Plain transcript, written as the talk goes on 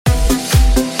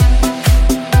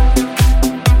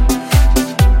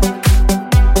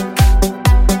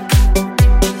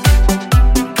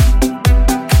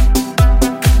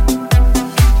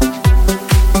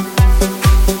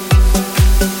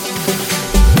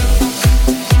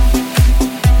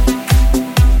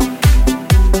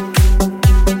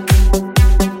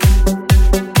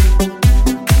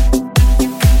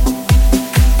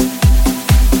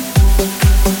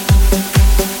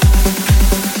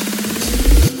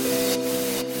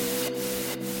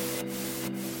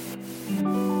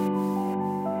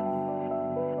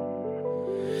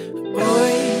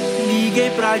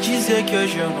pra dizer que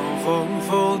hoje eu não vou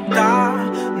voltar.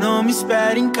 Não me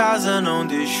espere em casa, não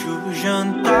deixo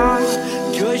jantar,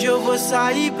 que hoje eu vou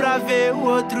sair pra ver o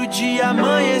outro dia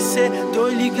amanhecer. Tô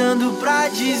ligando pra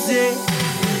dizer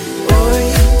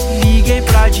oi. Liguei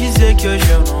pra dizer que hoje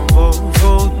eu não vou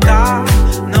voltar.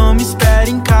 Não me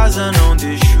espere em casa, não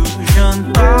deixo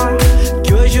jantar,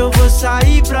 que hoje eu vou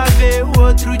sair pra ver o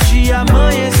outro dia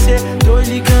amanhecer. Tô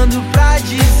ligando pra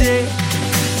dizer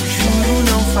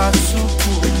juro, não faço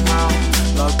por mal.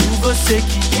 Logo você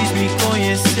que diz me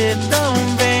conhecer tão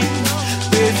bem,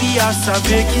 devia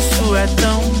saber que isso é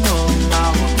tão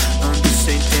normal. Ando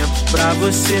sem tempo pra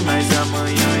você, mas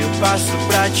amanhã eu passo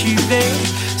pra te ver.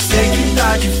 Sei que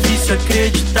tá difícil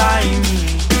acreditar em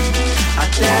mim,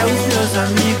 até os meus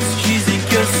amigos dizem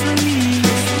que eu sumi.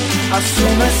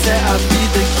 Assumo, essa é a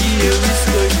vida que eu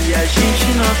escolhi. A gente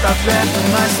não tá perto,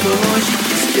 mas tô longe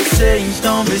de esquecer.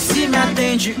 Então vê se me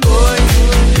atende hoje.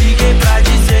 Liguei pra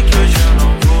dizer que hoje eu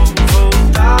não vou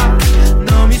voltar.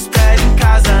 Não me espere em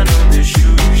casa, não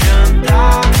deixo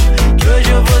jantar, que hoje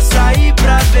eu vou sair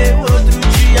pra ver o outro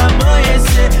dia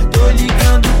amanhecer. Tô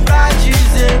ligando pra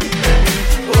dizer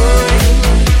oi.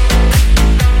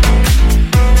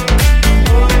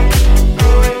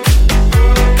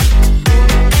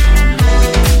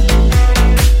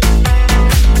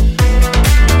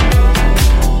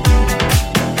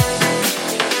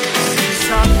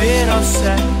 Ao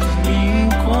certo, me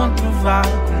encontro vago,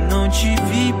 não te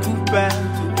vi por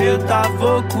perto. Eu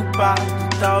tava ocupado,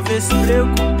 talvez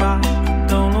preocupado,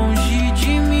 tão longe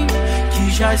de mim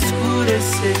que já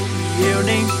escureceu e eu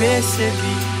nem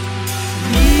percebi.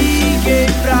 Liguei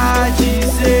pra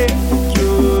dizer que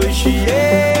hoje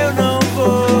eu não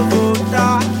vou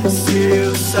voltar. Se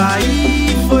eu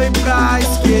sair foi pra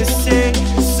esquecer,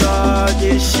 só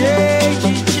deixei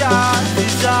de te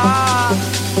avisar.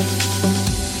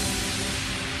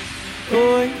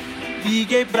 Oi,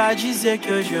 liguei pra dizer que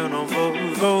hoje eu não vou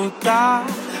voltar.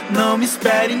 Não me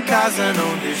espere em casa,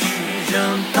 não deixo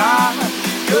jantar,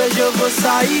 que hoje eu vou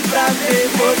sair pra ver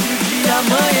o outro dia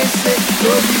amanhecer.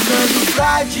 Tô ligando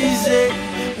pra dizer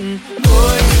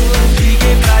oi.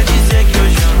 Liguei pra dizer que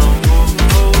hoje eu não vou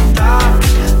voltar.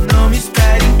 Não me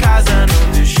espere em casa,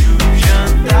 não deixo